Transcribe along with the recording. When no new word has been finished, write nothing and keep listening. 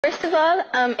First of all,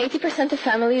 80% of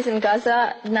families in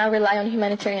Gaza now rely on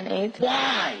humanitarian aid.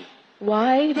 Why?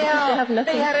 Why? Because they have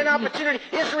nothing. They had an opportunity.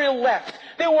 Israel left.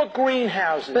 There were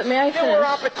greenhouses. But may I There were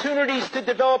finish? opportunities to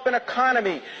develop an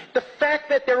economy. The fact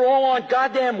that they're all on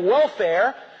goddamn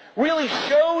welfare really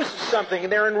shows something.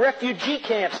 They're in refugee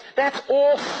camps. That's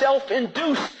all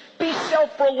self-induced. Be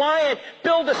self-reliant.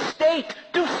 Build a state.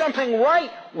 Do something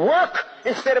right. Work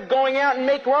instead of going out and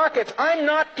make rockets. I'm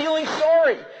not feeling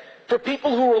sorry for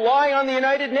people who rely on the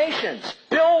United Nations.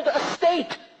 Build a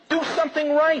state. Do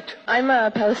something right. I'm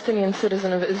a Palestinian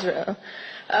citizen of Israel.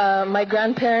 My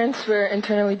grandparents were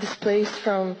internally displaced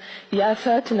from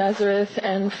Jaffa to Nazareth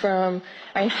and from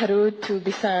Ain Harud to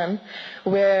Bisan,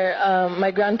 where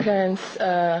my grandparents,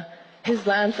 his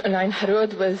land in Ain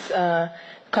Harud was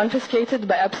confiscated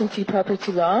by absentee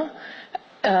property law,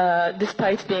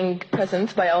 despite being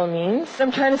present by all means. What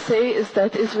I'm trying to say is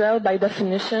that Israel, by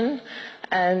definition,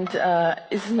 and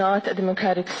is not a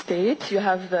democratic state. You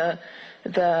have the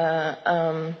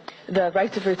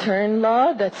right of return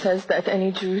law that says that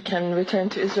any Jew can return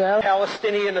to Israel.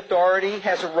 Palestinian Authority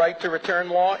has a right to return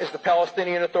law. Is the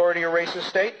Palestinian Authority a racist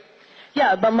state?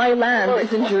 Yeah, but my land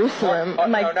is in Jerusalem.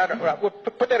 No. Well,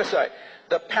 put that aside.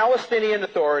 The Palestinian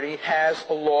Authority has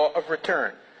a law of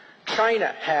return.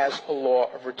 China has a law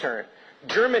of return.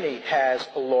 Germany has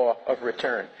a law of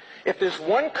return. If there's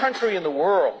one country in the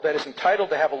world that is entitled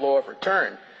to have a law of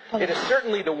return, it is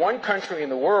certainly the one country in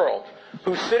the world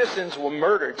whose citizens were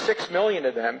murdered, 6 million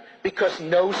of them, because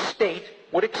no state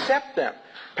would accept them.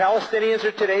 Palestinians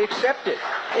are today accepted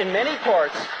in many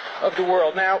parts of the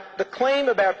world. Now, the claim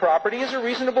about property is a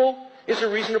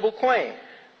reasonable claim.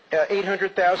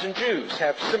 800,000 Jews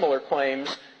have similar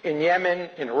claims in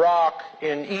Yemen, in Iraq,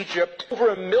 in Egypt. Over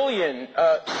 1 million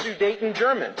Sudeten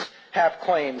Germans have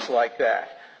claims like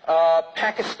that.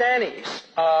 Pakistanis,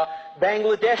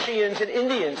 Bangladeshians and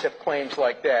Indians have claims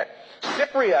like that.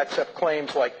 Cypriots have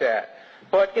claims like that.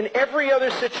 But in every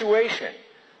other situation,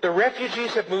 the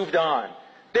refugees have moved on.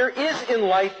 There is in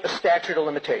life a statute of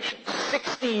limitations,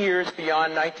 60 years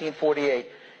beyond 1948.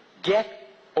 Get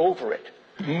over it.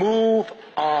 Move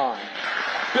on.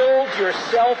 Build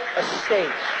yourself a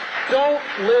state. Don't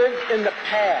live in the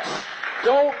past.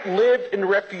 Don't live in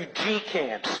refugee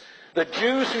camps. The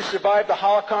Jews who survived the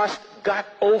Holocaust got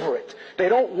over it. They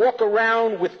don't walk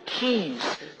around with keys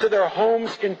to their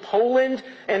homes in Poland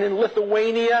and in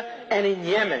Lithuania and in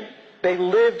Yemen. They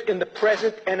live in the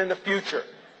present and in the future.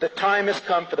 The time has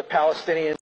come for the Palestinians.